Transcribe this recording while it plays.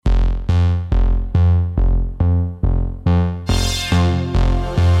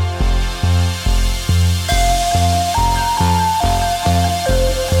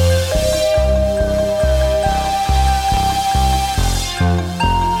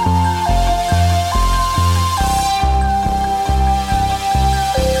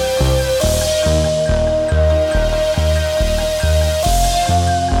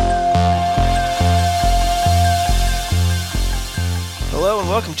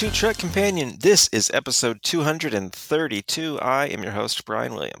to Trek Companion. This is episode 232. I am your host,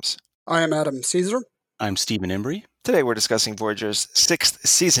 Brian Williams. I am Adam Caesar. I'm Stephen Embry. Today we're discussing Voyager's 6th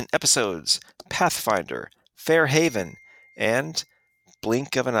season episodes, Pathfinder, Fair Haven, and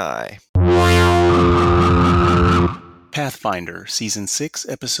Blink of an Eye. Pathfinder, Season 6,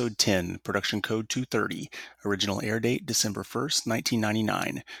 Episode 10, Production Code 230. Original air date December 1st,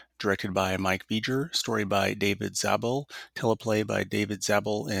 1999. Directed by Mike V'ger. Story by David Zabel. Teleplay by David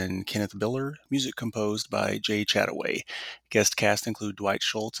Zabel and Kenneth Biller. Music composed by Jay Chataway. Guest cast include Dwight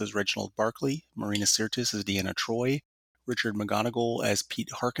Schultz as Reginald Barclay, Marina Sirtis as Deanna Troi, Richard McGonigal as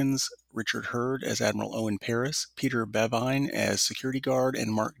Pete Harkins, Richard Hurd as Admiral Owen Paris, Peter Bavine as security guard,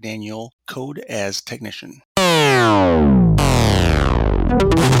 and Mark Daniel Code as technician.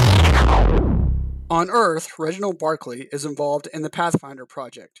 On Earth, Reginald Barclay is involved in the Pathfinder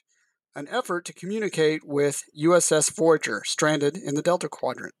project, an effort to communicate with USS Voyager, stranded in the Delta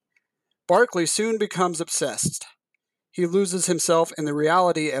Quadrant. Barclay soon becomes obsessed. He loses himself in the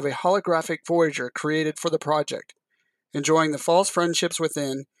reality of a holographic Voyager created for the project. Enjoying the false friendships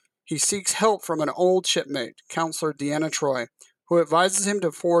within, he seeks help from an old shipmate, Counselor Deanna Troi, who advises him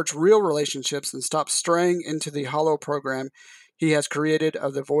to forge real relationships and stop straying into the holo program he has created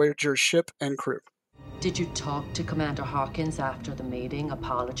of the Voyager ship and crew. Did you talk to Commander Hawkins after the meeting?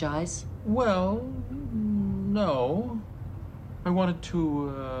 Apologize? Well, no. I wanted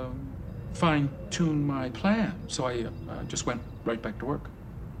to fine-tune my plan, so I just went right back to work.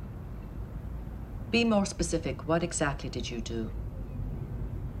 Be more specific. What exactly did you do?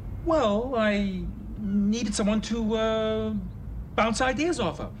 Well, I needed someone to bounce ideas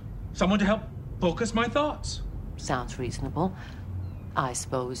off of. Someone to help focus my thoughts. Sounds reasonable. I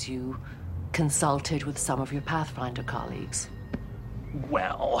suppose you consulted with some of your Pathfinder colleagues.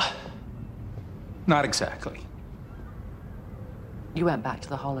 Well, not exactly. You went back to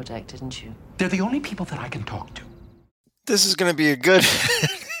the holodeck, didn't you? They're the only people that I can talk to. This is going to be a good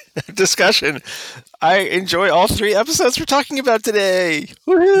discussion. I enjoy all 3 episodes we're talking about today.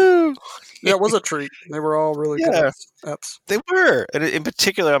 Woohoo! Yeah, it was a treat. They were all really good eps. They were. And in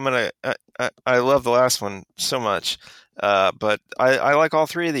particular, I love the last one so much. But I like all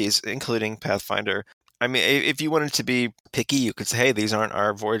 3 of these, including Pathfinder. I mean, if you wanted to be picky, you could say, hey, these aren't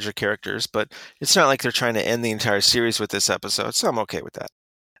our Voyager characters, but it's not like they're trying to end the entire series with this episode, so I'm okay with that.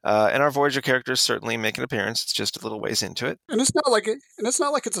 And our Voyager characters certainly make an appearance. It's just a little ways into it. And it's not like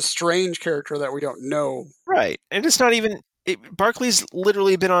it's a strange character that we don't know. Right. And it's not even Barclay's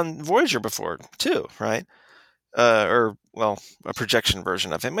literally been on Voyager before, too, right? A projection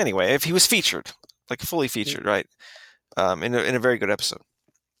version of him. Anyway, if he was featured, like fully featured, right? In a very good episode.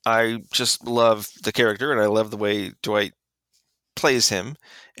 I just love the character, and I love the way Dwight plays him.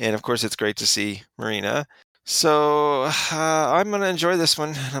 And of course, it's great to see Marina. So I'm going to enjoy this one,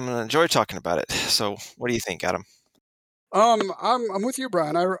 and I'm going to enjoy talking about it. So what do you think, Adam? I'm with you,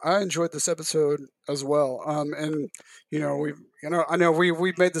 Brian. I enjoyed this episode as well. And I know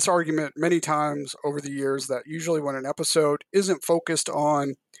we've made this argument many times over the years that usually when an episode isn't focused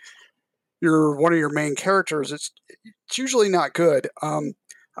on one of your main characters, it's usually not good.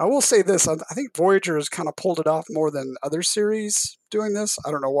 I will say this: I think Voyager has kind of pulled it off more than other series doing this.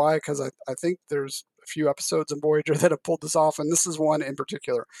 I don't know why, because I think there's a few episodes in Voyager that have pulled this off, and this is one in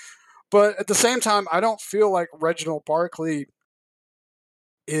particular. But at the same time, I don't feel like Reginald Barclay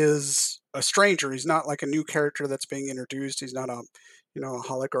is a stranger. He's not like a new character that's being introduced. He's not a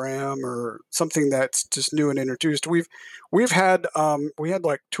hologram or something that's just new and introduced. We had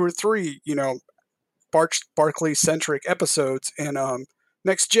like 2 or 3 Barclay centric episodes in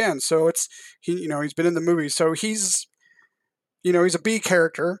Next Gen. So he's been in the movie. So he's a B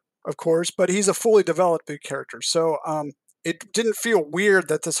character, of course, but he's a fully developed B character. So it didn't feel weird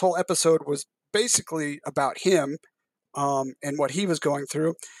that this whole episode was basically about him and what he was going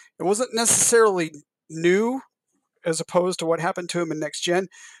through. It wasn't necessarily new as opposed to what happened to him in Next Gen,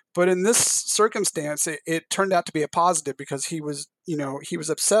 but in this circumstance, it turned out to be a positive because he was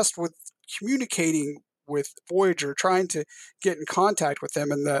obsessed with communicating with Voyager, trying to get in contact with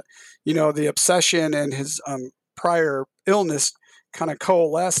them, and the obsession and his prior illness kind of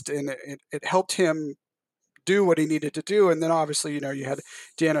coalesced, and it helped him do what he needed to do. And then obviously, you had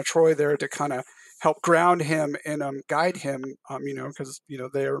Deanna Troi there to kind of help ground him and guide him, because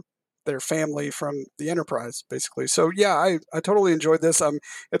they're family from the Enterprise, basically. So yeah, I totally enjoyed this.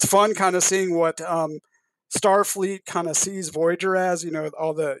 It's fun kind of seeing what Starfleet kind of sees Voyager as.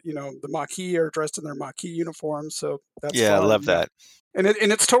 All the the Maquis are dressed in their Maquis uniforms, so that's fun. I love that. And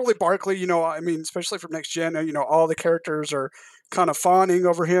it's totally Barclay. Especially from Next Gen. All the characters are kind of fawning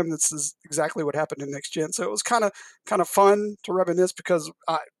over him. This is exactly what happened in Next Gen. So it was kind of fun to reminisce, because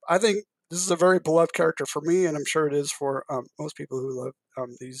I think this is a very beloved character for me, and I'm sure it is for most people who love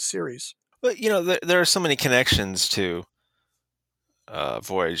these series. But there are so many connections to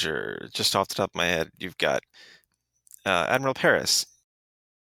Voyager. Just off the top of my head, you've got Admiral Paris.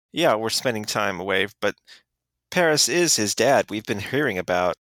 Yeah, we're spending time away, but Paris is his dad. We've been hearing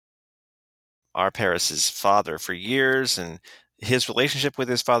about our Paris's father for years, and his relationship with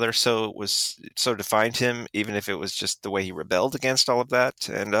his father so defined him, even if it was just the way he rebelled against all of that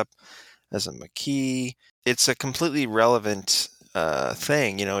to end up as a Maquis. It's a completely relevant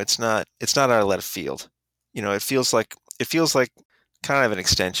thing. It's not out of left field. It feels like kind of an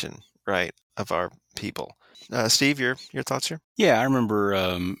extension, right, of our people. Steve, your thoughts here? Yeah, I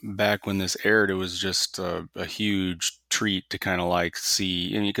remember back when this aired, it was just a huge treat to kind of like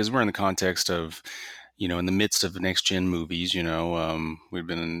see, because we're in the context of, in the midst of the Next Gen movies. We've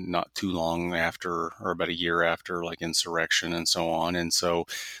been not too long after, or about a year after, like Insurrection and so on, and so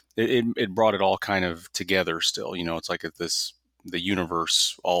it brought it all kind of together. Still, it's like the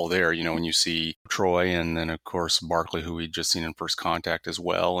universe all there. When you see Troy, and then of course Barclay, who we'd just seen in First Contact as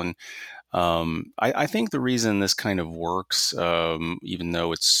well, and I think the reason this kind of works, even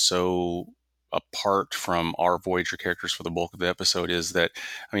though it's so apart from our Voyager characters for the bulk of the episode, is that,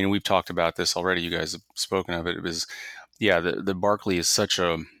 we've talked about this already. You guys have spoken of it. It was, the Barclay is such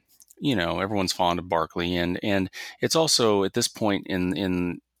a, everyone's fond of Barclay, and it's also at this point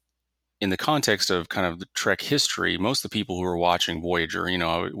in the context of kind of the Trek history, most of the people who are watching Voyager,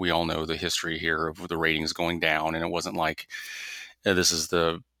 we all know the history here of the ratings going down, and it wasn't like this is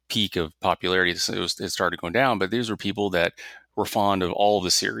the peak of popularity. It started going down, but these were people that were fond of all of the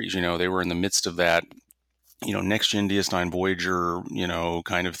series. They were in the midst of that, Next Gen, DS9, Voyager,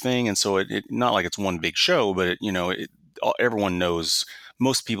 kind of thing. And so it not like it's one big show, but everyone knows,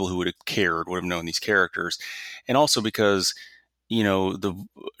 most people who would have cared would have known these characters. And also because,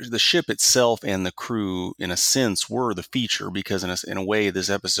 the ship itself and the crew, in a sense, were the feature, because in a way, this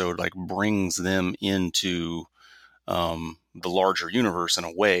episode like brings them into the larger universe in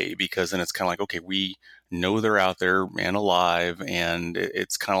a way, because then it's kind of like, okay, we know they're out there and alive, and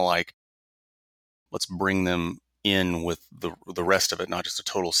it's kind of like, let's bring them in with the rest of it, not just a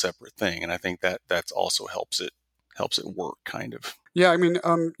total separate thing. And I think that's also helps it work, kind of. Yeah,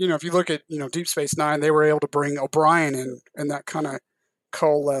 if you look at Deep Space Nine, they were able to bring O'Brien in, and that kind of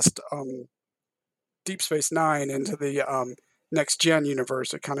coalesced Deep Space Nine into the Next Gen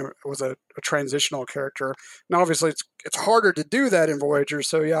universe. It kind of was a transitional character. Now, obviously, it's harder to do that in Voyager.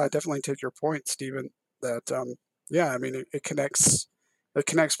 So yeah, I definitely take your point, Stephen. That it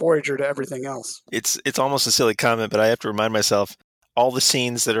connects Voyager to everything else. It's almost a silly comment, but I have to remind myself, all the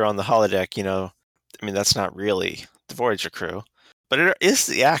scenes that are on the holodeck, that's not really the Voyager crew, but it is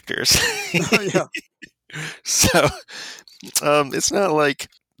the actors. Yeah. So it's not like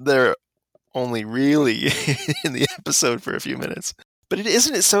they're only really in the episode for a few minutes. But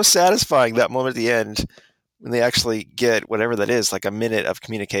isn't it so satisfying, that moment at the end when they actually get whatever that is, like a minute of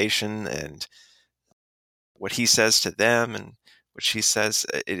communication, and what he says to them and what she says.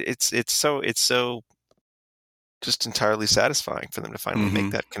 It's so just entirely satisfying for them to finally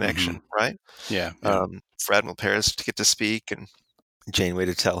make that connection, right? Yeah. For Admiral Paris to get to speak, and Janeway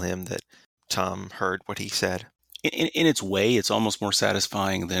to tell him that Tom heard what he said. In its way, it's almost more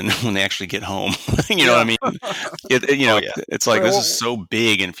satisfying than when they actually get home. Know what I mean? It's like, this is so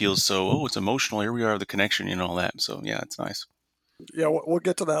big and feels so, it's emotional. Here we are, the connection, all that. So yeah, it's nice. Yeah, we'll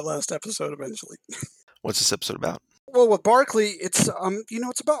get to that last episode eventually. What's this episode about? Well, with Barclay, it's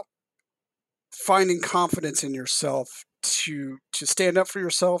it's about finding confidence in yourself to stand up for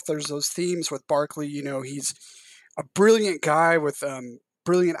yourself. There's those themes with Barclay. He's a brilliant guy with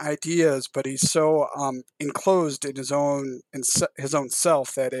brilliant ideas, but he's so enclosed in his own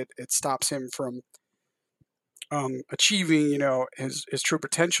self that it stops him from achieving his true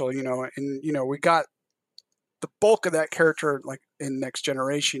potential. And we got the bulk of that character like in Next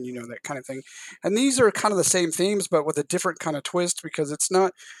Generation, that kind of thing. And these are kind of the same themes, but with a different kind of twist, because it's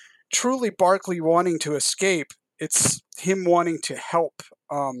not truly Barclay wanting to escape. It's him wanting to help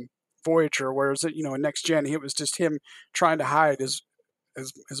Voyager, whereas in Next Gen, it was just him trying to hide as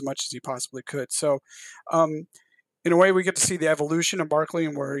much as he possibly could. So in a way, we get to see the evolution of Barclay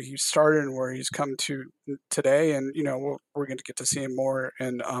and where he started and where he's come to today. And we're going to get to see him more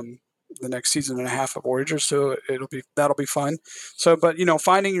in the next season and a half of Voyager, so that'll be fun. So, but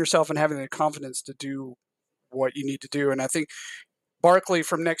finding yourself and having the confidence to do what you need to do, and I think Barclay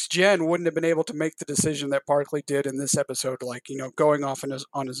from Next Gen wouldn't have been able to make the decision that Barclay did in this episode, like, going off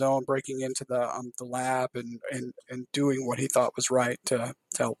on his own, breaking into the lab and doing what he thought was right to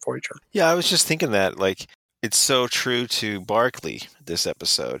help Voyager. Yeah, I was just thinking that, like, it's so true to Barclay, this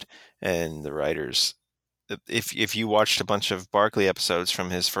episode, and the writers. If you watched a bunch of Barclay episodes from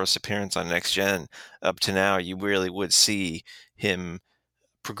his first appearance on Next Gen up to now, you really would see him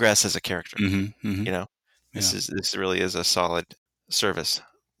progress as a character. This really is a solid service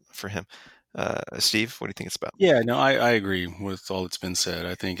for him. Steve, what do you think it's about? Yeah, no, I agree with all that's been said.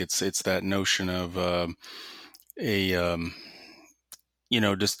 I think it's that notion of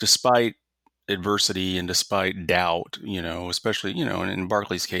just despite adversity and despite doubt, especially, in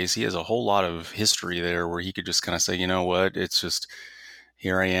Barclay's case, he has a whole lot of history there where he could just kind of say, you know what, it's just,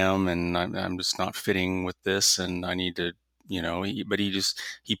 here I am, and I'm just not fitting with this, and I need to, but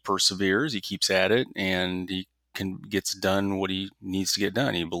he perseveres, he keeps at it, and he gets done what he needs to get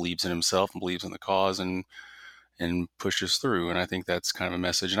done. He believes in himself and believes in the cause and pushes through. And I think that's kind of a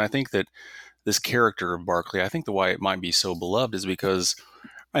message. And I think that this character of Barclay, I think the why it might be so beloved is because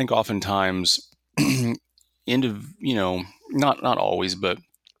I think oftentimes not always, but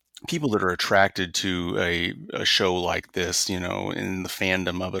people that are attracted to a show like this, in the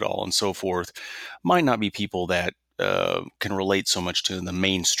fandom of it all and so forth, might not be people that can relate so much to the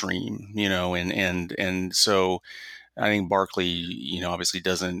mainstream, and so I think Barclay, obviously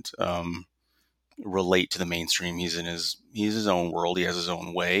doesn't relate to the mainstream. He's his own world. He has his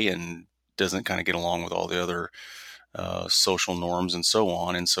own way and doesn't kind of get along with all the other social norms and so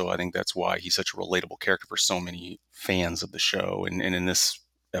on. And so I think that's why he's such a relatable character for so many fans of the show. And in this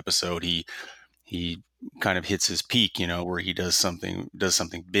episode, he kind of hits his peak, where he does something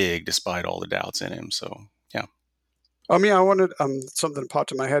big despite all the doubts in him. So yeah. I wanted something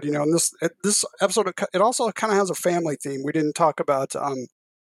popped in my head. In this episode, it also kind of has a family theme. We didn't talk about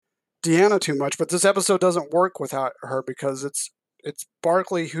Deanna too much, but this episode doesn't work without her because it's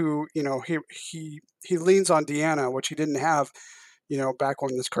Barclay who he leans on Deanna, which he didn't have back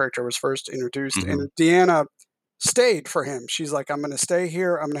when this character was first introduced, and Deanna stayed for him. She's like, I'm going to stay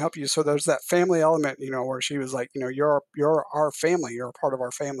here. I'm going to help you. So there's that family element, where she was like, you're our family. You're a part of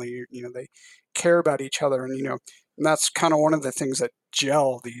our family. They care about each other, and and that's kind of one of the things that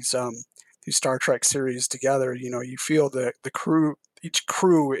gel these Star Trek series together. You feel the crew, each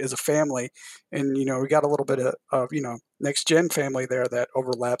crew is a family, and we got a little bit of Next Gen family there that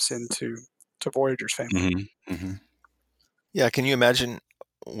overlaps into Voyager's family. Mm-hmm. Yeah, can you imagine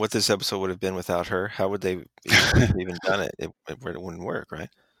what this episode would have been without her? How would they even done it? It wouldn't work, right?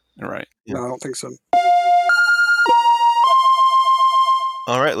 Right. Yeah. No, I don't think so.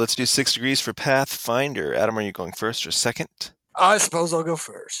 All right, let's do 6 degrees for Pathfinder. Adam, are you going first or second? I suppose I'll go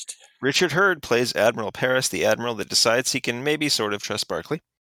first. Richard Hurd plays Admiral Paris, the admiral that decides he can maybe sort of trust Barclay.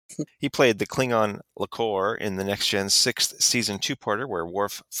 He played the Klingon Lakor in the Next Gen 6th season 2-parter, where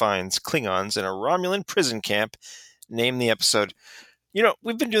Worf finds Klingons in a Romulan prison camp. Name the episode.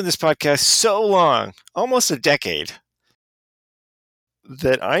 We've been doing this podcast so long, almost a decade,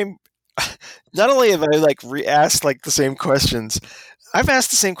 that I'm not only have I asked the same questions, I've asked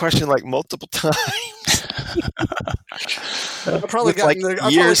the same question multiple times. I've probably gotten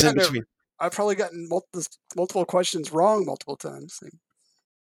years in between. I've probably gotten multiple questions wrong multiple times.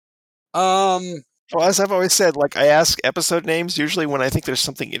 Well, as I've always said, I ask episode names usually when I think there's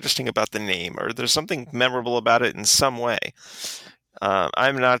something interesting about the name or there's something memorable about it in some way.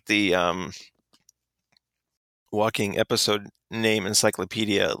 I'm not the walking episode name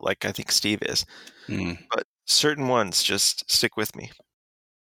encyclopedia like I think Steve is, but certain ones just stick with me,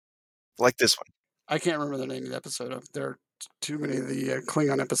 like this one. I can't remember the name of the episode. There are too many of the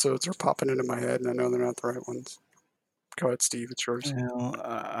Klingon episodes are popping into my head, and I know they're not the right ones. Go ahead, Steve. It's yours. Well,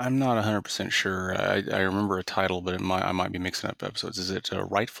 I'm not 100% sure. I remember a title, but I might be mixing up episodes. Is it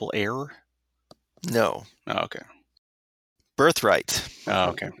Rightful Heir? No. Oh, okay. Birthright. Oh,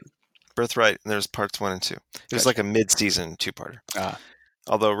 okay. Birthright, and there's parts 1 and 2. It was like a mid-season 2-parter.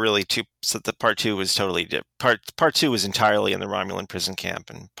 Although really, the part 2 was totally different. Part 2 was entirely in the Romulan prison camp,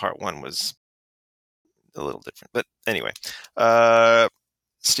 and part 1 was a little different. But anyway,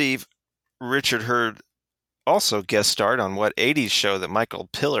 Steve, Richard Hurd also guest starred on what 80s show that Michael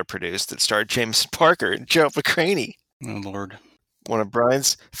Piller produced that starred James Parker and Joe McCraney. Oh, Lord. One of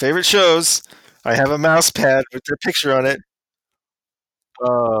Brian's favorite shows. I have a mouse pad with their picture on it.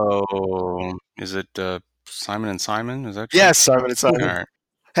 Oh, is it Simon and Simon? Is that true? Yes, Simon and Simon. All right.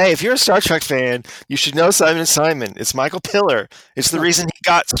 Hey, if you're a Star Trek fan, you should know Simon and Simon. It's Michael Piller. It's the reason he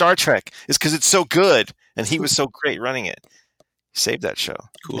got Star Trek. It's because it's so good, and he was so great running it. He saved that show.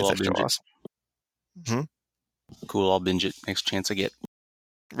 Cool. That show awesome. Cool, I'll binge it next chance I get.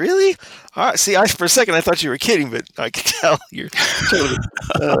 Really? All right. See, for a second I thought you were kidding, but I could tell you're totally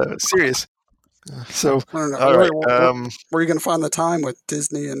serious. So, I don't know. all right. Where are you going to find the time with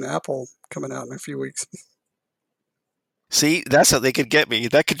Disney and Apple coming out in a few weeks? See, that's how they could get me.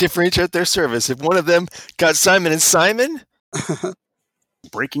 That could differentiate their service. If one of them got Simon and Simon.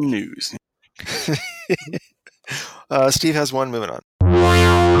 Breaking news. Steve has one. Moving on.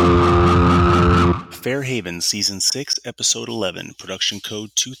 Fairhaven, Season 6, Episode 11, Production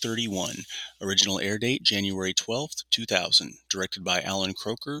Code 231. Original air date January 12th, 2000. Directed by Alan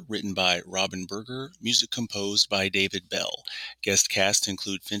Croker, written by Robin Berger, music composed by David Bell. Guest cast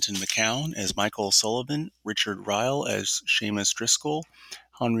include Fenton McCown as Michael Sullivan, Richard Ryle as Seamus Driscoll,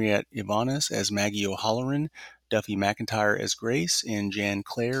 Henriette Ibanez as Maggie O'Halloran, Duffy McIntyre as Grace, and Jan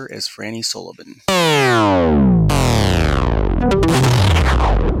Clare as Franny Sullivan.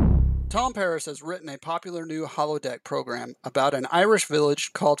 Tom Paris has written a popular new holodeck program about an Irish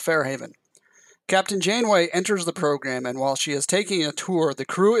village called Fairhaven. Captain Janeway enters the program, and while she is taking a tour, the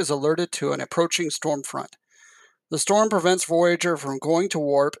crew is alerted to an approaching storm front. The storm prevents Voyager from going to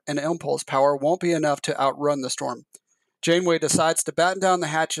warp, and impulse power won't be enough to outrun the storm. Janeway decides to batten down the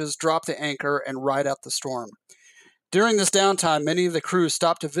hatches, drop the anchor, and ride out the storm. During this downtime, many of the crew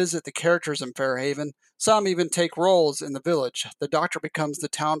stop to visit the characters in Fairhaven. Some even take roles in the village. The Doctor becomes the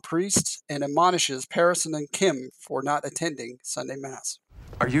town priest and admonishes Parison and Kim for not attending Sunday Mass.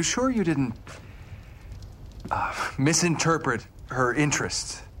 Are you sure you didn't misinterpret her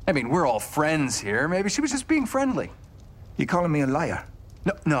interests? I mean, we're all friends here. Maybe she was just being friendly. You calling me a liar?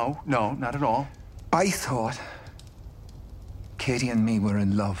 No, not at all. I thought Katie and me were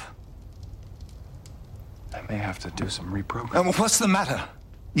in love. I may have to do some reprogramming. What's the matter?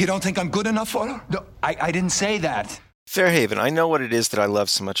 You don't think I'm good enough for her? No, I didn't say that. Fairhaven, I know what it is that I love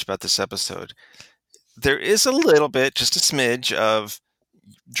so much about this episode. There is a little bit, just a smidge of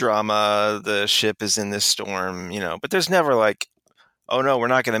drama. The ship is in this storm, but there's never like, oh no, we're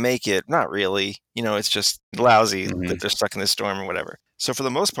not going to make it. Not really. It's just lousy that they're stuck in this storm or whatever. So for the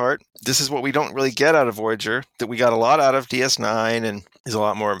most part, this is what we don't really get out of Voyager, that we got a lot out of DS9 and is a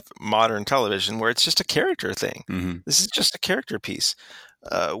lot more of modern television where it's just a character thing. Mm-hmm. This is just a character piece.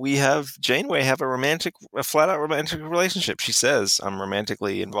 We have Janeway have a flat-out romantic relationship. She says, I'm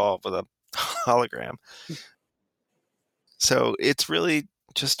romantically involved with a hologram. So it's really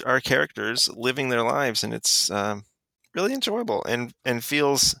just our characters living their lives, and it's really enjoyable and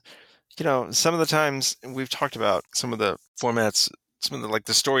feels, some of the times we've talked about some of the formats, some of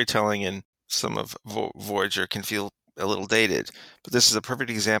the storytelling in some of Voyager can feel a little dated, but this is a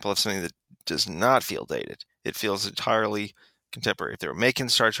perfect example of something that does not feel dated. It feels entirely contemporary. If they were making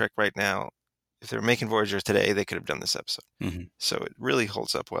Star Trek right now, if they were making Voyager today, they could have done this episode. Mm-hmm. So it really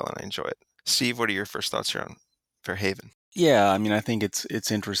holds up well, and I enjoy it. Steve, what are your first thoughts here on Fairhaven? Yeah, I mean, I think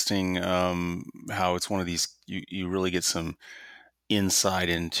it's interesting how it's one of these, you really get some insight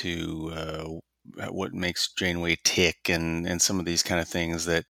into what makes Janeway tick and some of these kind of things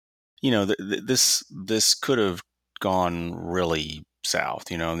that, this could have gone really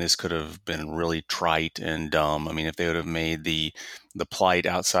south, and this could have been really trite and dumb. I mean, if they would have made the plight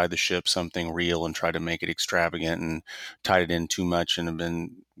outside the ship something real and tried to make it extravagant and tied it in too much and have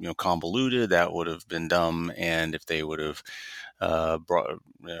been, convoluted, that would have been dumb. And if they would have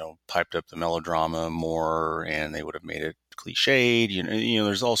piped up the melodrama more and they would have made it cliched,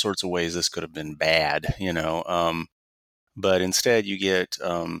 there's all sorts of ways this could have been bad, but instead you get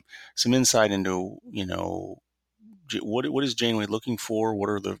some insight into, what is Janeway looking for? What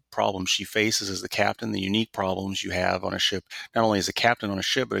are the problems she faces as the captain? The unique problems you have on a ship, not only as a captain on a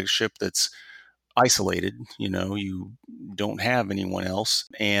ship, but a ship that's isolated. You don't have anyone else,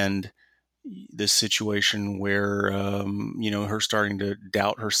 and this situation where her starting to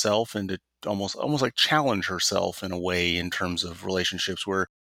doubt herself and to almost like challenge herself in a way in terms of relationships. Where,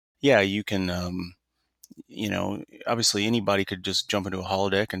 yeah, you can. Obviously anybody could just jump into a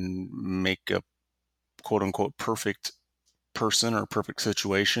holodeck and make a quote unquote perfect person or perfect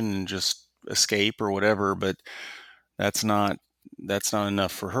situation and just escape or whatever, but that's not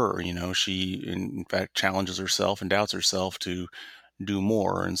enough for her. She in fact challenges herself and doubts herself to do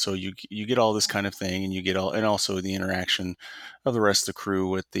more, and so you get all this kind of thing, and you get and also the interaction of the rest of the crew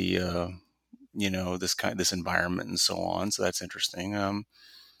with the this environment and so on. So that's interesting.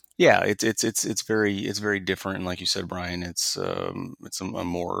 Yeah, it's very different, and like you said, Brian, it's a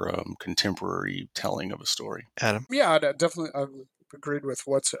more contemporary telling of a story. Adam? Yeah, I definitely agreed with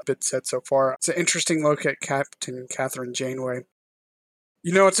what's been said so far. It's an interesting look at Captain Catherine Janeway.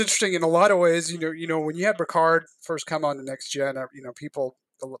 It's interesting in a lot of ways. When you had Picard first come on the Next Gen, people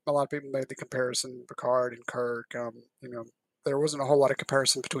a lot of people made the comparison Picard and Kirk. There wasn't a whole lot of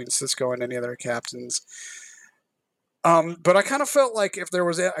comparison between Sisko and any other captains. But I kind of felt like if there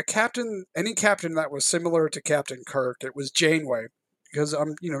was a captain, any captain that was similar to Captain Kirk, it was Janeway, because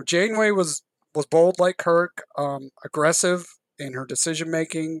Janeway was bold like Kirk, aggressive in her decision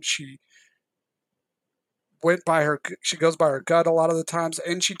making. She goes by her gut a lot of the times,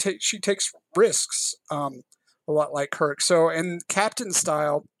 and she takes risks a lot like Kirk. So in captain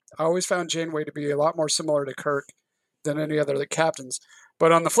style, I always found Janeway to be a lot more similar to Kirk than any other of the captains.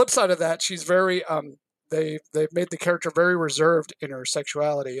 But on the flip side of that, she's very they've made the character very reserved in her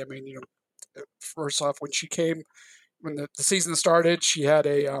sexuality. I mean, first off, when the season started, she had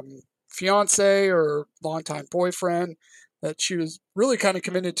a fiance or longtime boyfriend that she was really kind of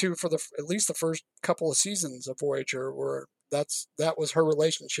committed to for at least the first couple of seasons of Voyager, where that was her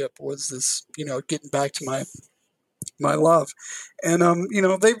relationship, was this, getting back to my love. And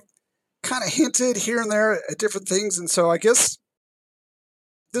they've kind of hinted here and there at different things, and so I guess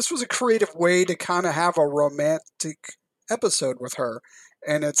this was a creative way to kind of have a romantic episode with her.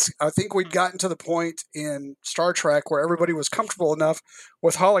 And I think we'd gotten to the point in Star Trek where everybody was comfortable enough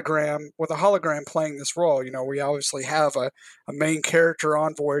with a hologram playing this role. We obviously have a main character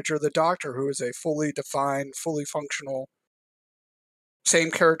on Voyager, the Doctor, who is a fully defined, fully functional,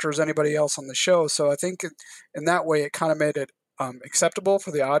 same character as anybody else on the show. So I think in that way, it kind of made it acceptable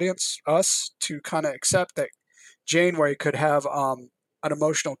for the audience, us, to kind of accept that Janeway could have an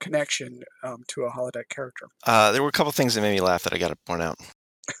emotional connection to a holodeck character. There were a couple things that made me laugh that I got to point out.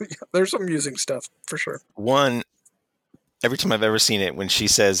 There's some amusing stuff, for sure. One, every time I've ever seen it, when she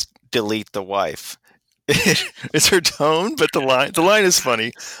says, delete the wife, it's her tone, but the line is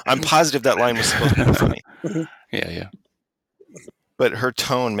funny. I'm positive that line was supposed to be funny. Yeah. But her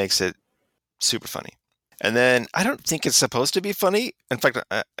tone makes it super funny. And then I don't think it's supposed to be funny. In fact,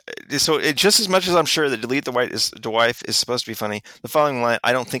 just as much as I'm sure that delete the wife is supposed to be funny, the following line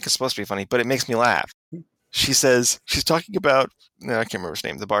I don't think is supposed to be funny, but it makes me laugh. She says, she's talking about, I can't remember his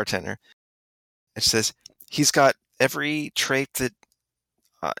name, the bartender. It says, he's got every trait that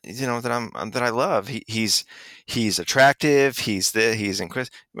that I love. He's attractive. He's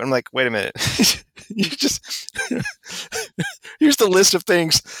inquisitive. I'm like, wait a minute. Here's the list of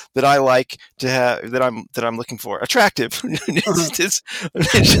things that I like to have, that I'm looking for. Attractive. it's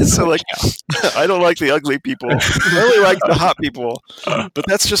just so like, I don't like the ugly people. I only like the hot people. But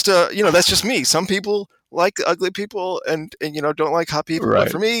that's just that's just me. Some people like ugly people and don't like hot people. Right.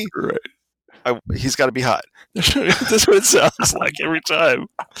 But for me, right. He's got to be hot. That's what it sounds like every time.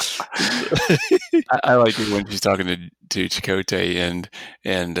 I like it when she's talking to Chakotay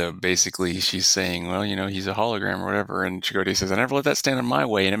and basically she's saying, well, he's a hologram or whatever, and Chakotay says, I never let that stand in my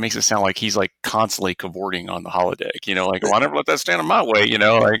way, and it makes it sound like he's like constantly cavorting on the holodeck, like, well, I never let that stand in my way,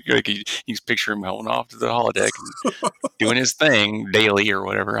 like he's picturing him holding off to the holodeck and doing his thing daily or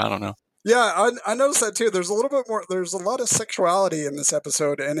whatever. I don't know. Yeah, I noticed that too. There's a little bit more. There's a lot of sexuality in this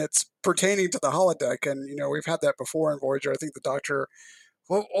episode, and it's pertaining to the holodeck. And we've had that before in Voyager. I think the Doctor,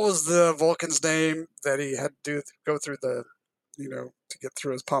 what was the Vulcan's name that he had to go through the, to get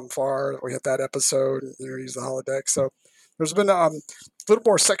through his Pum Far? We had that episode. Use the holodeck. So there's been a little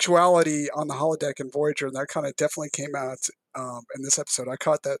more sexuality on the holodeck in Voyager, and that kind of definitely came out in this episode. I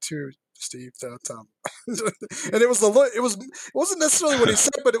caught that too, Steve, that and it was the look. It wasn't necessarily what he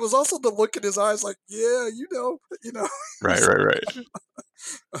said, but it was also the look in his eyes, like, yeah, Right.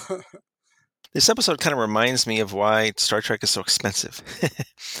 This episode kind of reminds me of why Star Trek is so expensive.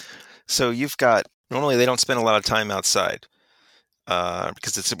 So you've got, normally they don't spend a lot of time outside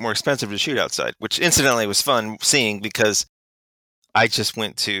because it's more expensive to shoot outside, which incidentally was fun seeing because I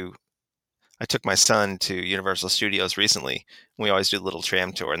took my son to Universal Studios recently. We always do a little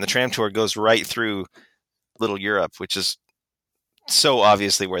tram tour, and the tram tour goes right through Little Europe, which is so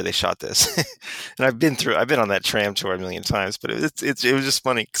obviously where they shot this. And I've been on that tram tour a million times, but it was just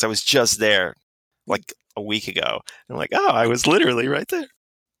funny because I was just there like a week ago. And I'm like, oh, I was literally right there.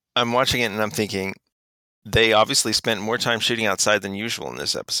 I'm watching it and I'm thinking, they obviously spent more time shooting outside than usual in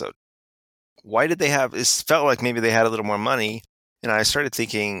this episode. Why did they it felt like maybe they had a little more money. And I started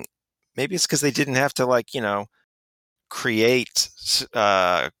thinking, maybe it's because they didn't have to create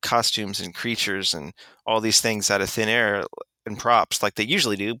costumes and creatures and all these things out of thin air and props like they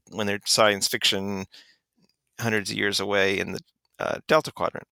usually do when they're science fiction hundreds of years away in the Delta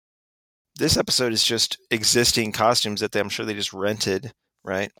Quadrant. This episode is just existing costumes that I'm sure they just rented,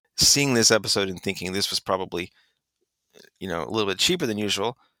 right? Seeing this episode and thinking this was probably, a little bit cheaper than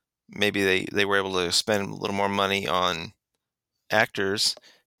usual. Maybe they were able to spend a little more money on actors,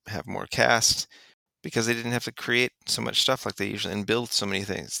 have more cast. because they didn't have to create so much stuff like they usually and build so many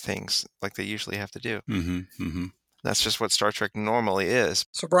things like they usually have to do. That's just what Star Trek normally is.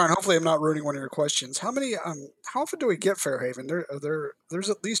 So, Brian, hopefully I'm not ruining one of your questions. How often do we get Fairhaven? There's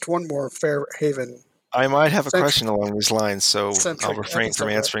at least one more Fairhaven. I might have a question along these lines, so I'll refrain episode, from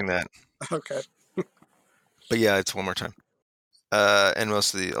answering that. Okay. But yeah, it's one more time. And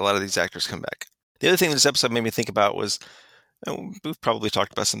a lot of these actors come back. The other thing this episode made me think about was, we've probably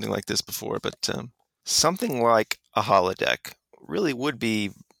talked about something like this before, but something like a holodeck really would be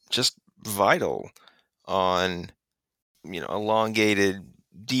just vital on, elongated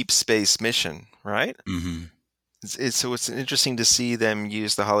deep space mission, right? So it's interesting to see them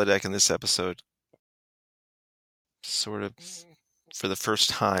use the holodeck in this episode, sort of for the first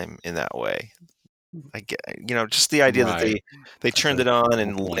time in that way. I get, just the idea that they turned it on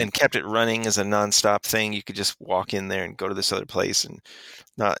and kept it running as a nonstop thing. You could just walk in there and go to this other place, and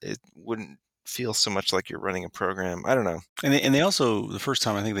it wouldn't feel so much like you're running a program. I don't know. And they also, the first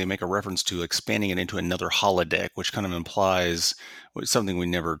time, I think they make a reference to expanding it into another holodeck, which kind of implies something we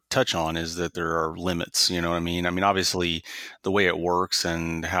never touch on, is that there are limits. You know what I mean? I mean, obviously, the way it works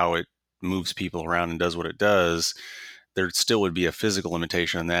and how it moves people around and does what it does, there still would be a physical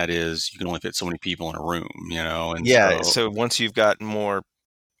limitation, and that is you can only fit so many people in a room, And so once you've got enough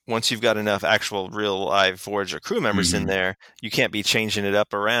actual real live Voyager crew members in there, you can't be changing it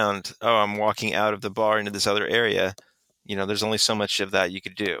up around. Oh, I'm walking out of the bar into this other area. There's only so much of that you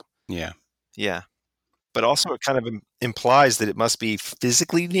could do. Yeah. But also it kind of implies that it must be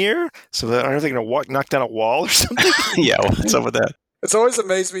physically near, so that aren't they going to knock down a wall or something? Yeah, what's up with that? It's always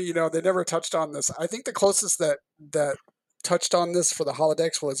amazed me, they never touched on this. I think the closest that touched on this for the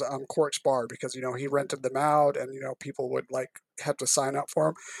holodecks was Quark's bar, because he rented them out, and people would have to sign up for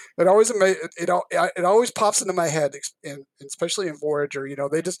them. It always it always pops into my head, especially in Voyager.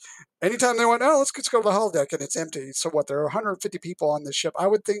 They just, anytime they went, let's go to the holodeck, and it's empty. So what? There are 150 people on this ship. I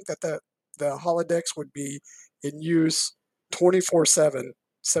would think that the holodecks would be in use 24/7.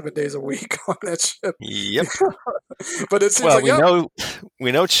 7 days a week on that ship. Yep. But it seems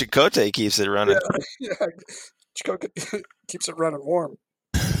we know Chakotay keeps it running. Yeah. Chakotay keeps it running warm.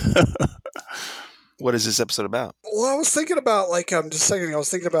 What is this episode about? Well, I was thinking about just a second. I was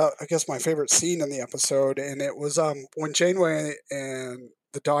thinking about, I guess, my favorite scene in the episode, and it was when Janeway and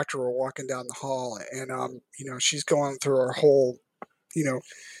the Doctor were walking down the hall, and she's going through her whole, you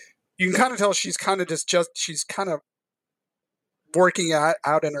can kind of tell she's kind of working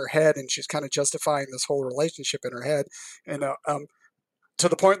out in her head, and she's kind of justifying this whole relationship in her head, and to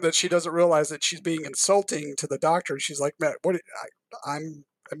the point that she doesn't realize that she's being insulting to the Doctor. She's like, "Man, I'm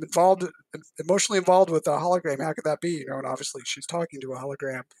emotionally involved with a hologram. How could that be?" And obviously she's talking to a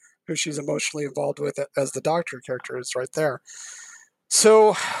hologram who she's emotionally involved with, as the Doctor character is right there.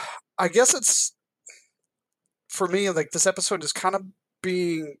 So I guess it's, for me, this episode is kind of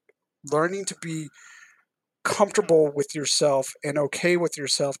learning to be comfortable with yourself and okay with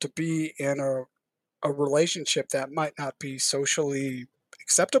yourself to be in a relationship that might not be socially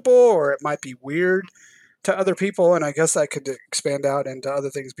acceptable, or it might be weird to other people. And I guess that could expand out into other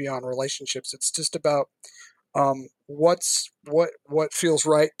things beyond relationships. It's just about what feels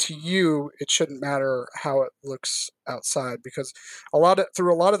right to you. It shouldn't matter how it looks outside, because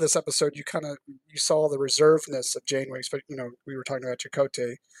through a lot of this episode, you saw the reservedness of Janeway. But we were talking about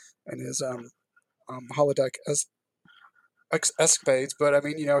Chakotay and his holodeck escapades, but I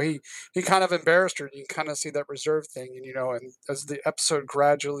mean, he kind of embarrassed her. You can kind of see that reserve thing, and as the episode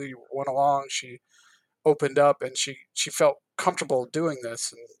gradually went along, she opened up and she felt comfortable doing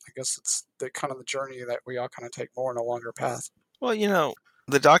this. And I guess it's the kind of the journey that we all kind of take more in a longer path. Well,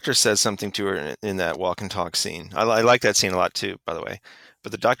 the Doctor says something to her in that walk and talk scene. I like that scene a lot too, by the way.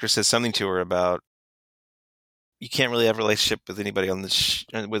 But the Doctor says something to her about, you can't really have a relationship with anybody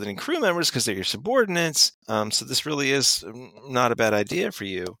with any crew members because they're your subordinates. So this really is not a bad idea for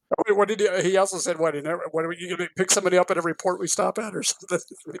you. What did he also said? What are you going to pick somebody up at every port we stop at, or something?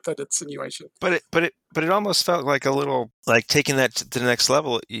 That insinuation. But it almost felt like a little, like taking that to the next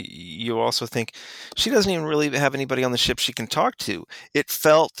level. You also think she doesn't even really have anybody on the ship she can talk to. It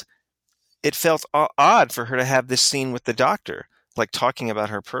felt odd for her to have this scene with the Doctor, like talking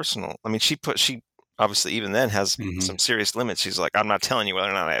about her personal. I mean, she obviously even then has some serious limits. She's like, I'm not telling you whether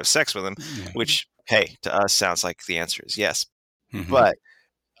or not I have sex with him, which, hey, to us sounds like the answer is yes. But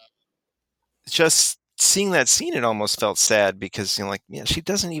just seeing that scene, it almost felt sad, because she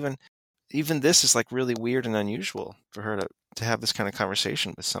doesn't even this is like really weird and unusual for her to have this kind of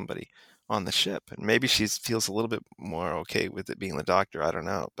conversation with somebody on the ship. And maybe she feels a little bit more okay with it being the Doctor. I don't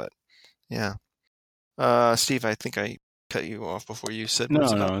know, but yeah. Steve, I think I cut you off before you said what No,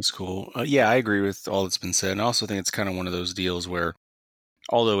 it's about. no, it's cool. Yeah, I agree with all that's been said. And I also think it's kind of one of those deals where,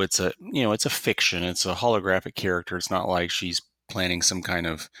 although it's a fiction, it's a holographic character. It's not like she's planning some kind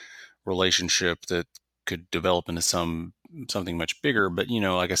of relationship that could develop into something much bigger. But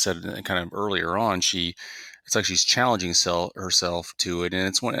like I said, kind of earlier on, it's like she's challenging herself to it, and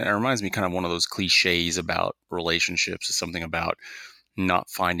it reminds me kind of one of those cliches about relationships. Is something about not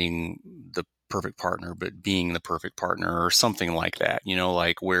finding the perfect partner, but being the perfect partner, or something like that.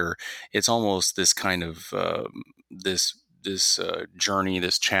 Like where it's almost this kind of this journey,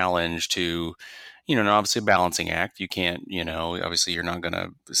 this challenge to, and obviously a balancing act. You can't, obviously you're not going to,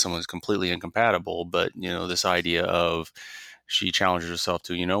 someone's completely incompatible, but, this idea of she challenges herself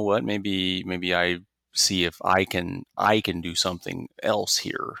to, what, maybe I see if I can do something else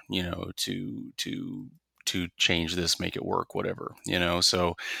here, to change this, make it work, whatever,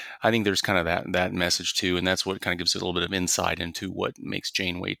 So I think there's kind of that message too. And that's what kind of gives it a little bit of insight into what makes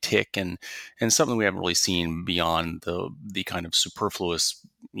Janeway tick, and something we haven't really seen beyond the kind of superfluous,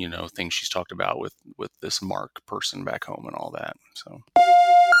 things she's talked about with this Mark person back home and all that. So.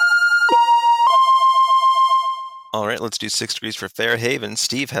 All right, let's do 6 degrees for Fairhaven.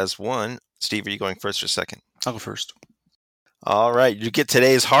 Steve has 1. Steve, are you going first or second? I'll go first. All right, you get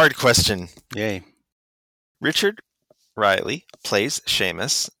today's hard question. Yay. Richard Riley plays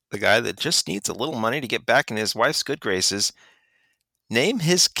Seamus, the guy that just needs a little money to get back in his wife's good graces. Name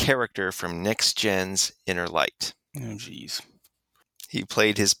his character from Next Gen's Inner Light. Oh, geez. He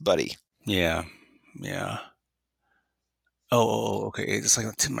played his buddy. Yeah. Oh, okay. It's like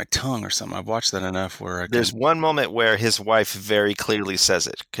on my tongue or something. I've watched that enough where There's one moment where his wife very clearly says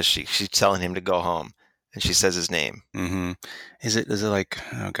it, because she's telling him to go home, and she says his name. Mm-hmm. Is it like,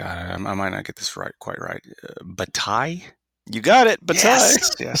 oh God, I might not get this quite right. Bataille? You got it, Bataille.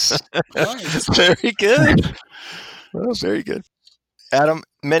 Yes. Very good. Well, very good. Adam,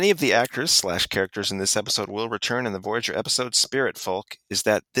 many of the actors / characters in this episode will return in the Voyager episode Spirit Folk. Is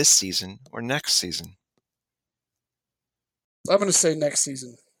that this season or next season? I'm going to say next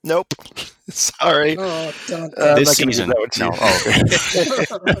season. Nope. Sorry. Oh, done. This season. No.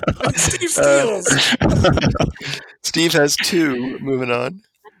 Steve steals. Steve has 2. Moving on.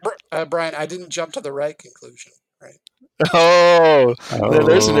 Brian, I didn't jump to the right conclusion, right? Oh,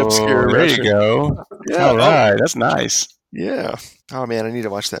 there's an obscure There reference. you go. Yeah. All right. That's nice. Yeah. Oh, man, I need to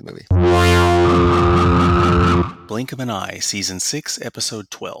watch that movie. Blink of an Eye, Season 6,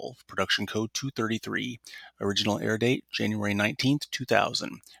 Episode 12, Production Code 233. Original air date, January 19th,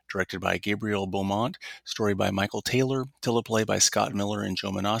 2000. Directed by Gabriel Beaumont. Story by Michael Taylor. Teleplay by Scott Miller and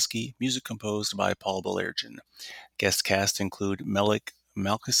Joe Menosky. Music composed by Paul Balergian. Guest cast include Melik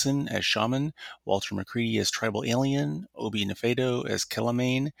Malkison as Shaman, Walter McCready as Tribal Alien, Obi Nefedo as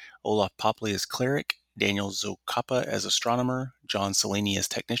Kelamane, Olaf Popley as Cleric, Daniel Zokapa as Astronomer, John Salini as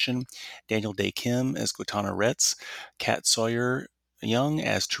Technician, Daniel Day Kim as Guitana Retz, Kat Sawyer Young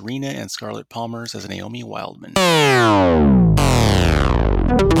as Tarina, and Scarlett Palmers as Naomi Wildman.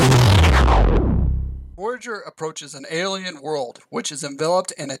 Voyager approaches an alien world, which is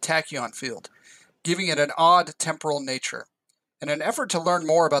enveloped in a tachyon field, giving it an odd temporal nature. In an effort to learn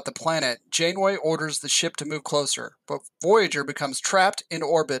more about the planet, Janeway orders the ship to move closer, but Voyager becomes trapped in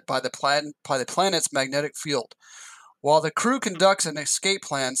orbit by the planet's magnetic field. While the crew conducts an escape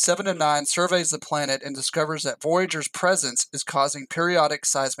plan, 7 and 9 surveys the planet and discovers that Voyager's presence is causing periodic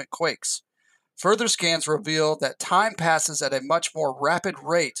seismic quakes. Further scans reveal that time passes at a much more rapid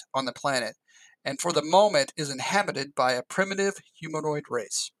rate on the planet, and for the moment is inhabited by a primitive humanoid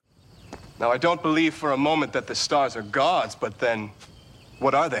race. Now, I don't believe for a moment that the stars are gods, but then,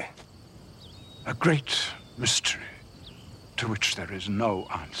 what are they? A great mystery to which there is no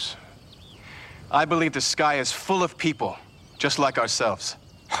answer. I believe the sky is full of people, just like ourselves.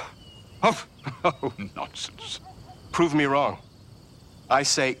 Oh, nonsense. Prove me wrong. I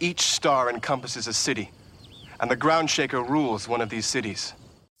say each star encompasses a city, and the Ground Shaker rules one of these cities.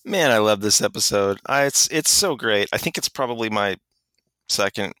 Man, I love this episode. It's so great. I think it's probably my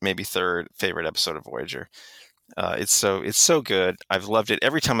second, maybe third favorite episode of Voyager. It's so good. I've loved it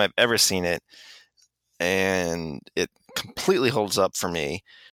every time I've ever seen it, and it completely holds up for me.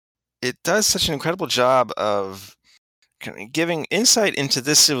 It does such an incredible job of giving insight into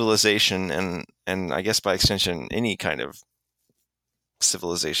this civilization, and I guess by extension any kind of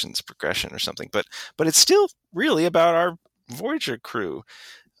civilization's progression or something. But it's still really about our Voyager crew.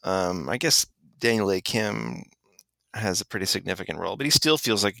 I guess Daniel A. Kim has a pretty significant role, but he still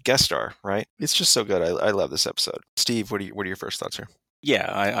feels like a guest star, right? It's just so good. I love this episode. Steve, what are your first thoughts here?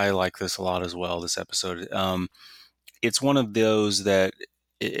 Yeah, I like this a lot as well, this episode. It's one of those that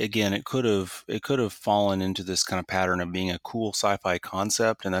again, it could have fallen into this kind of pattern of being a cool sci-fi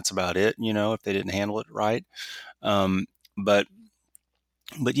concept, and that's about it. If they didn't handle it right. Um, but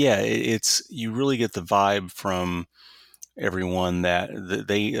yeah, it's you really get the vibe from everyone that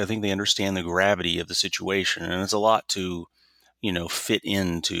I think they understand the gravity of the situation, and it's a lot to fit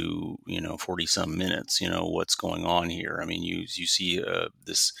into 40 some minutes. What's going on here. I mean, you see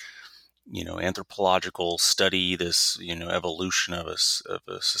this anthropological study, this evolution of a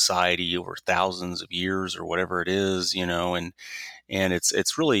society over thousands of years or whatever it is, and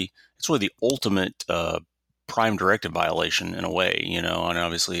it's really the ultimate prime directive violation in a way, and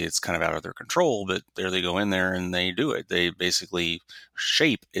obviously it's kind of out of their control, but there they go in there and they do it. They basically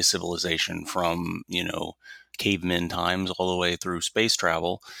shape a civilization from cavemen times all the way through space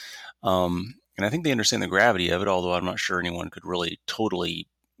travel. And I think they understand the gravity of it, although I'm not sure anyone could really totally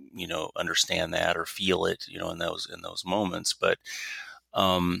understand that or feel it in those moments. But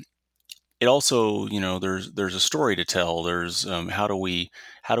it also, there's a story to tell. There's how do we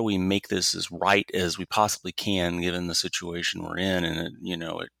make this as right as we possibly can given the situation we're in, and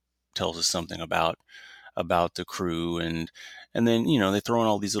it tells us something about the crew, and then they throw in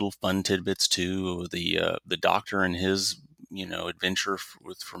all these little fun tidbits too. The doctor and his adventure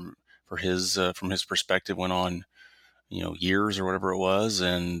from his perspective went on years or whatever it was,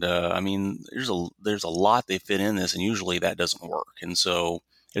 and I mean there's a lot they fit in this, and usually that doesn't work, and so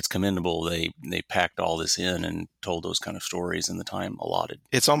it's commendable they packed all this in and told those kind of stories in the time allotted.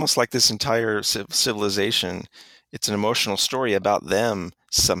 It's almost like this entire civilization, it's an emotional story about them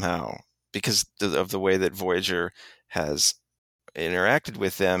somehow because of the way that Voyager has interacted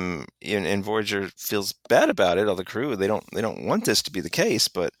with them, and Voyager feels bad about it. All the crew, they don't want this to be the case,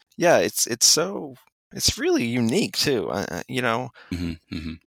 but yeah, it's really unique too.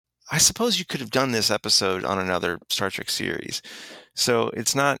 Mm-hmm. I suppose you could have done this episode on another Star Trek series, so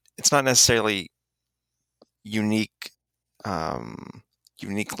it's not necessarily unique,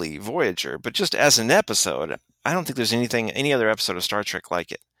 uniquely Voyager, but just as an episode, I don't think there's any other episode of Star Trek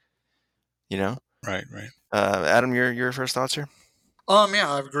like it. Right. Adam, your first thoughts here?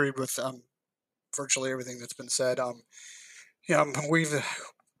 Yeah, I've agreed with virtually everything that's been said. I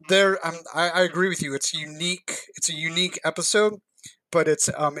agree with you. It's unique. It's a unique episode, but it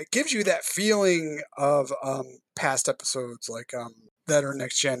gives you that feeling of past episodes like that are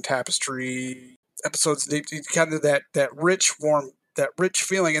Next Gen Tapestry episodes. They kind of that rich, warm, that rich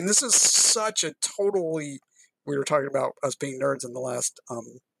feeling. And this is such a totally. We were talking about us being nerds in the last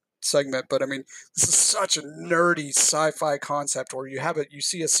segment, but I mean, this is such a nerdy sci-fi concept where you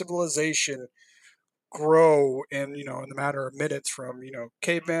see a civilization grow in the matter of minutes from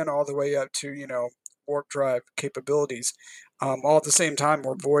caveman all the way up to warp drive capabilities, all at the same time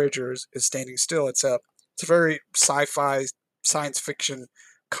where Voyager is standing still. It's a very sci-fi science fiction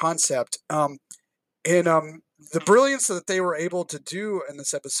concept, and the brilliance that they were able to do in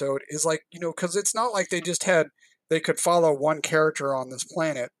this episode is like because it's not like they could follow one character on this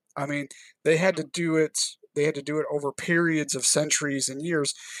planet. I mean, they had to do it over periods of centuries and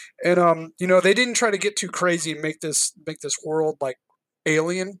years, and they didn't try to get too crazy and make this world like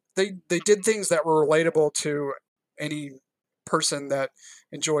alien. They did things that were relatable to any person that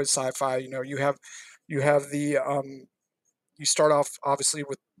enjoys sci-fi. You have the you start off obviously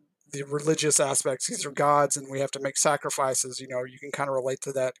with the religious aspects. These are gods, and we have to make sacrifices. You can kind of relate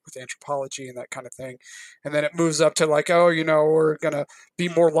to that with anthropology and that kind of thing. And then it moves up to like, we're going to be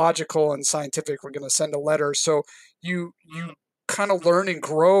more logical and scientific. We're going to send a letter. So you kind of learn and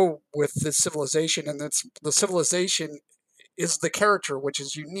grow with this civilization, and the civilization is the character, which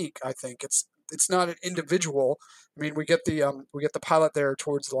is unique. I think it's not an individual. I mean, we get the pilot there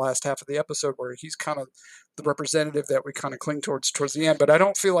towards the last half of the episode where he's kind of the representative that we kind of cling towards the end. But I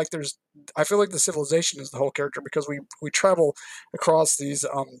don't feel like I feel like the civilization is the whole character because we travel across these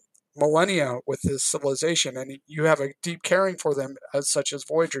millennia with this civilization, and you have a deep caring for them as such as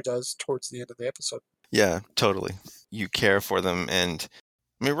Voyager does towards the end of the episode. Yeah, totally. You care for them, and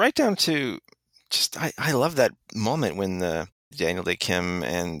I mean, right down to just I love that moment when the Daniel Day Kim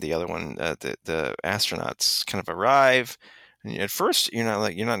and the other one, the astronauts, kind of arrive. And at first, you're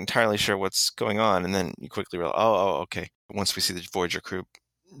not entirely sure what's going on, and then you quickly realize, okay. Once we see the Voyager crew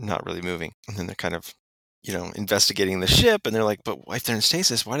not really moving, and then they're kind of, investigating the ship, and they're like, "But if they're in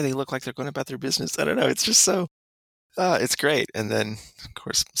stasis, why do they look like they're going about their business?" I don't know. It's just so, it's great. And then, of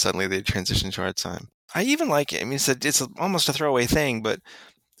course, suddenly they transition to our time. I even like it. I mean, it's almost a throwaway thing, but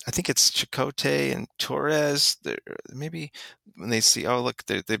I think it's Chakotay and Torres. Maybe when they see, look,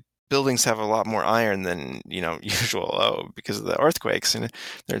 the buildings have a lot more iron than usual. Because of the earthquakes, and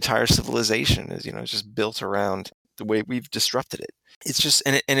their entire civilization is just built around the way we've disrupted it. it's just,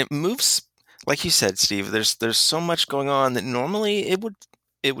 and it moves, like you said, Steve, there's so much going on that normally it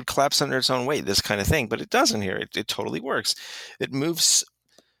would collapse under its own weight, this kind of thing, but it doesn't here. It totally works. It moves.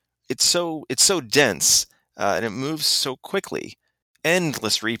 It's so dense, and it moves so quickly.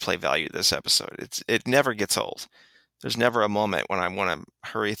 Endless replay value this episode. It never gets old. There's never a moment when I want to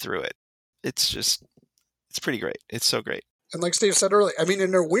hurry through it. It's pretty great. It's so great. And like Steve said earlier, I mean,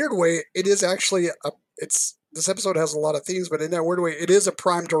 in a weird way, it is actually this episode has a lot of themes, but in that weird way, it is a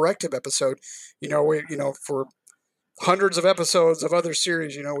Prime Directive episode. For hundreds of episodes of other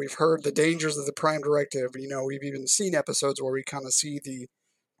series, we've heard the dangers of the Prime Directive. We've even seen episodes where we kind of see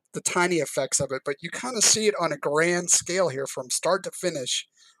the tiny effects of it, but you kind of see it on a grand scale here from start to finish.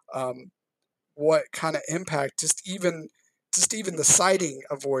 What kind of impact just even the sighting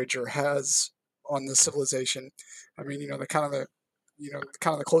of Voyager has on the civilization. I mean, the kind of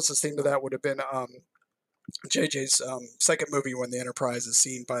the closest thing to that would have been JJ's second movie when the Enterprise is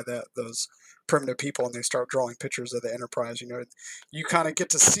seen by those primitive people and they start drawing pictures of the Enterprise. You kind of get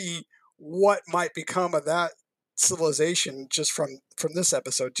to see what might become of that civilization just from this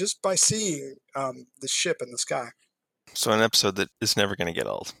episode, just by seeing the ship in the sky. So an episode that is never going to get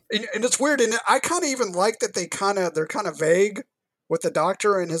old. And it's weird, and I kind of even like that they're kind of vague with the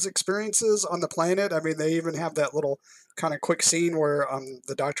Doctor and his experiences on the planet. I mean, they even have that little kind of quick scene where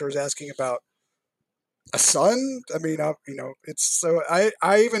the Doctor is asking about a son. I mean, it's so I'm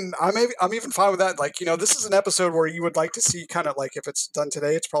even fine with that. Like, this is an episode where you would like to see kind of like, if it's done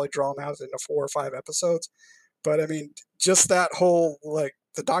today, it's probably drawn out into 4 or 5 episodes. But I mean, just that whole, like,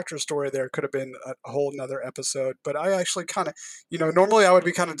 the Doctor story there could have been a whole nother episode. But I actually kind of, normally I would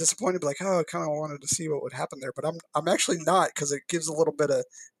be kind of disappointed, like, oh, I kind of wanted to see what would happen there. But I'm actually not, because it gives a little bit of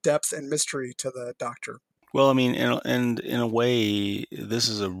depth and mystery to the Doctor. Well, I mean, and in a way, this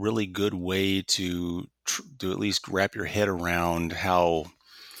is a really good way to at least wrap your head around how,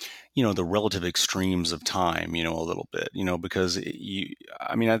 the relative extremes of time, a little bit, because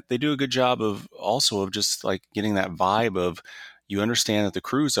they do a good job of just like getting that vibe of, you understand that the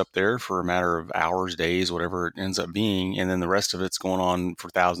crew's up there for a matter of hours, days, whatever it ends up being, and then the rest of it's going on for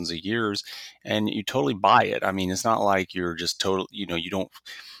thousands of years, and you totally buy it. I mean, it's not like you're just total, you don't.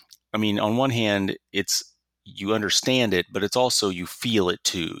 I mean, on one hand, you understand it, but it's also you feel it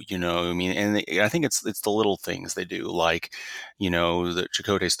too. I mean, and I think it's the little things they do, like, the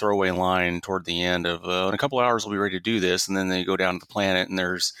Chakotay's throwaway line toward the end of in a couple of hours we'll be ready to do this, and then they go down to the planet and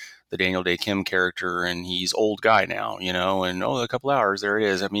there's the Daniel Day Kim character, and he's old guy now, and a couple of hours, there it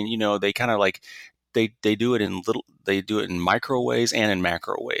is. I mean, they kind of like they do it in micro ways and in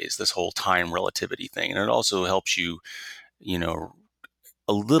macro ways, this whole time relativity thing, and it also helps you,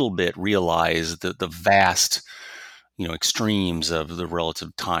 a little bit realize the vast, extremes of the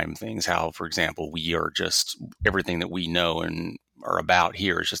relative time things. How, for example, we are just, everything that we know and are about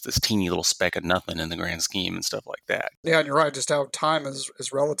here is just this teeny little speck of nothing in the grand scheme and stuff like that. Yeah, and you're right. Just how time is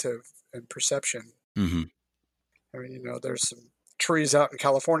relative in perception. Mm-hmm. I mean, there's some trees out in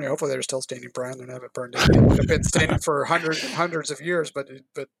California. Hopefully, they're still standing, Brian. They haven't burned down. They've been standing for hundreds and hundreds of years, but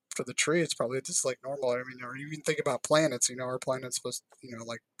for the tree, it's probably just like normal. I mean, or even think about planets. Our planet's supposed,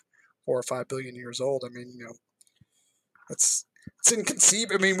 like 4 or 5 billion years old. I mean, it's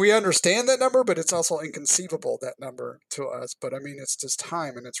inconceivable. I mean, we understand that number, but it's also inconceivable, that number, to us. But I mean, it's just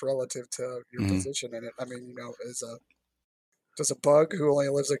time, and it's relative to your position in it. I mean, does a bug who only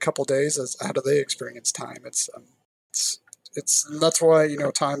lives a couple days, how do they experience time? It's that's why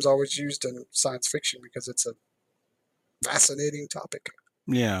time's always used in science fiction, because it's a fascinating topic.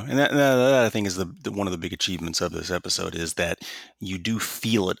 Yeah, and that I think is the one of the big achievements of this episode, is that you do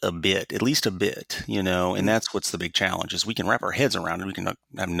feel it a bit, at least a bit, and that's what's the big challenge, is we can wrap our heads around it, we can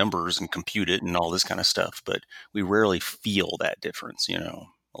have numbers and compute it and all this kind of stuff, but we rarely feel that difference, a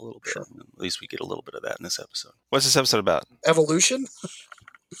little bit. Sure. At least we get a little bit of that in this episode. What's this episode about? Evolution,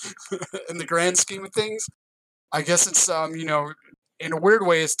 in the grand scheme of things. I guess it's in a weird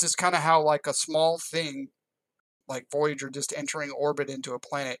way, it's just kind of how, like, a small thing like Voyager just entering orbit into a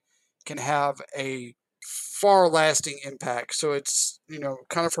planet can have a far-lasting impact. So it's,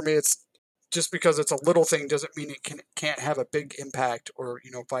 kind of, for me, it's just because it's a little thing doesn't mean it can't have a big impact, or,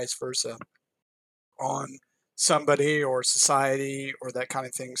 vice versa, on somebody or society or that kind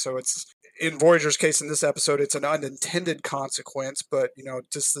of thing. So it's, in Voyager's case, in this episode, it's an unintended consequence, but,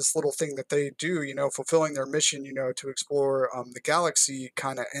 just this little thing that they do, fulfilling their mission, to explore the galaxy,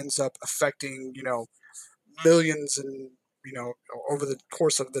 kind of ends up affecting, millions, and over the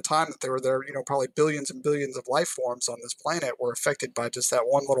course of the time that they were there, probably billions and billions of life forms on this planet were affected by just that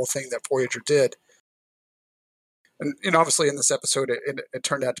one little thing that Voyager did. And obviously in this episode it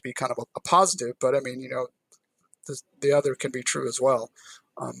turned out to be kind of a positive, but I mean, the other can be true as well.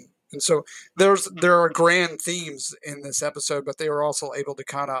 And so there are grand themes in this episode, but they were also able to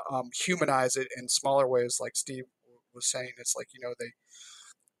kind of humanize it in smaller ways, like Steve was saying. It's like,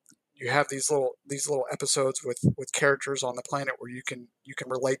 you have these little episodes with characters on the planet where you can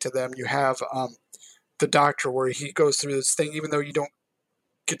relate to them. You have the Doctor, where he goes through this thing, even though you don't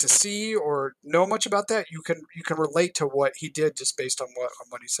get to see or know much about that, you can relate to what he did just based on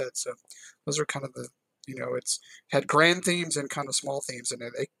what he said. So those are kind of the, it's had grand themes and kind of small themes, and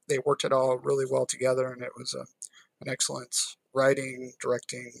they worked it all really well together, and it was an excellent writing,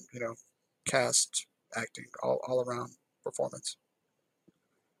 directing, cast, acting, all around performance.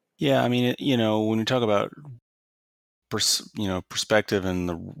 Yeah, I mean, when we talk about perspective and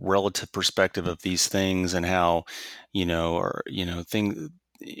the relative perspective of these things, and how things,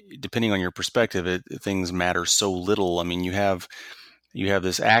 depending on your perspective, things matter so little. I mean, you have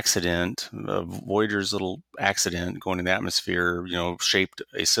this accident, Voyager's little accident going in the atmosphere, shaped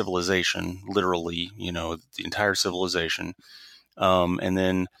a civilization, literally, the entire civilization, and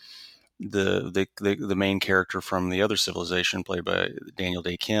then the main character from the other civilization, played by Daniel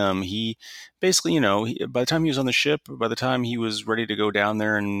Day Kim, he basically, by the time he was on the ship, by the time he was ready to go down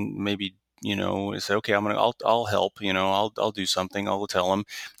there and maybe, say, okay, I'll help, I'll do something, I'll tell him,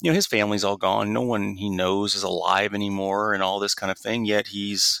 his family's all gone, no one he knows is alive anymore, and all this kind of thing. Yet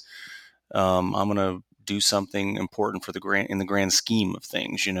he's, I'm going to do something important for in the grand scheme of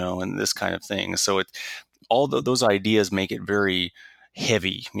things, and this kind of thing. So those ideas make it very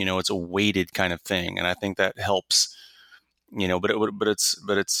heavy, it's a weighted kind of thing, and I think that helps, but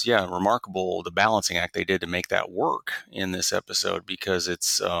it's remarkable, the balancing act they did to make that work in this episode, because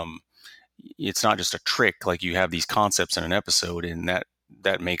it's not just a trick, like you have these concepts in an episode and that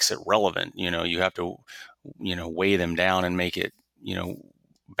makes it relevant, you have to weigh them down and make it,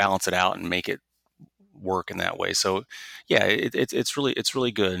 balance it out and make it work in that way. So yeah, it's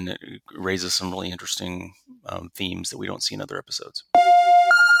really good, and it raises some really interesting themes that we don't see in other episodes.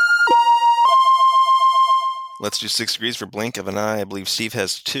 Let's do 6 degrees for blink of an eye. I believe Steve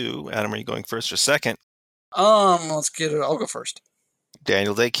has 2. Adam, are you going first or second? Let's get it. I'll go first.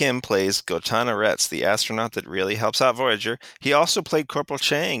 Daniel Day Kim plays Gotana Retz, the astronaut that really helps out Voyager. He also played Corporal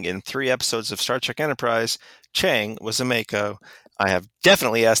Chang in 3 episodes of Star Trek Enterprise. Chang was a Mako. I have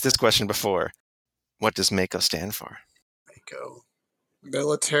definitely asked this question before. What does Mako stand for? Mako.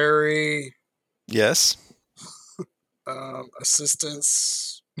 Military. Yes.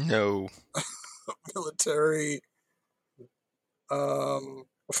 Assistance. No. Military.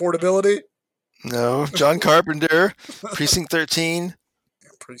 Affordability. No. John Carpenter. Precinct 13. Yeah,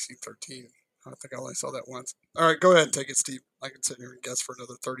 Precinct 13. I think I only saw that once. All right, go ahead and take it, Steve. I can sit here and guess for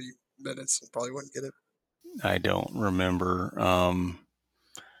another 30 minutes and probably wouldn't get it. I don't remember.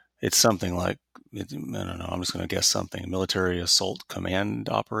 It's something like, I don't know, I'm just going to guess something. Military Assault Command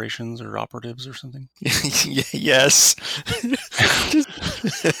Operations or Operatives or something? Yes. I'm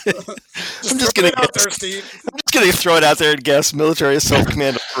just going to throw it out there and guess Military Assault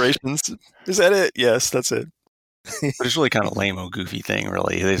Command Operations. Is that it? Yes, that's it. But it's really kind of lame-o, goofy thing,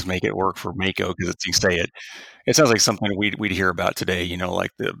 really. They just make it work for Mako because you say it. It sounds like something we'd hear about today,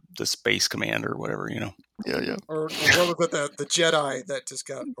 like the Space Command or whatever, Yeah. Or what was it, the Jedi that just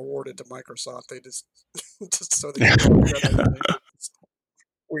got awarded to Microsoft? They just so they get Jedi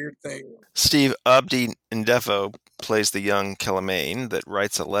weird thing. Steve Abdi Ndefo plays the young Kelemane that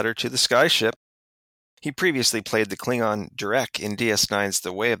writes a letter to the skyship. He previously played the Klingon Drek in DS9's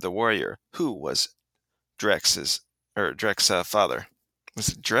The Way of the Warrior, who was Drek's father. Was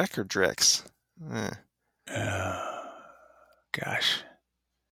it Drek or Drex? Gosh.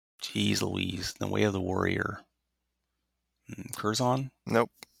 Jeez Louise. The Way of the Warrior. Curzon?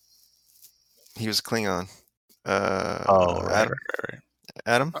 Nope. He was Klingon. Right.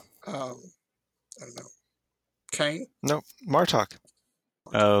 Adam? I don't know. Kane? Nope. Martok.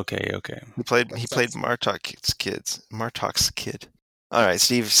 Okay. He played Martok's kid. All right,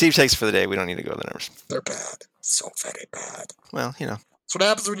 Steve takes for the day. We don't need to go to the numbers. They're bad. So very bad. Well, That's what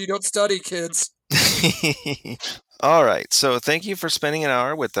happens when you don't study, kids. All right. So thank you for spending an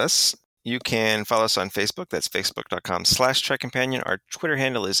hour with us. You can follow us on Facebook. That's facebook.com/TrekCompanion. Our Twitter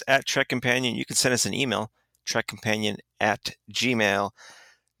handle is @TrekCompanion. You can send us an email,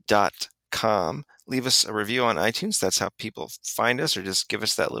 trekcompanion@gmail.com. Leave us a review on iTunes. That's how people find us, or just give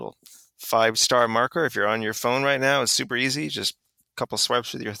us that little 5-star marker. If you're on your phone right now, it's super easy. Just couple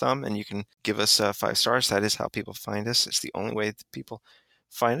swipes with your thumb and you can give us 5 stars. That is how people find us. It's the only way that people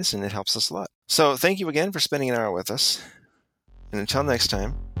find us, and it helps us a lot. So thank you again for spending an hour with us. And until next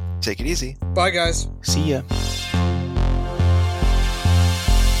time, take it easy. Bye, guys. See ya.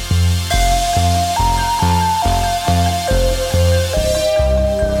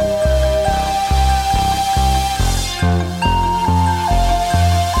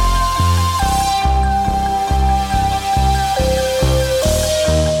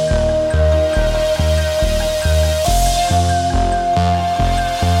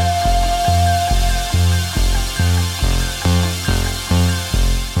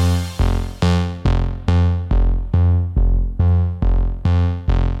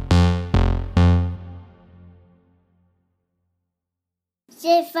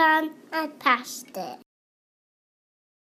 fun. I passed it.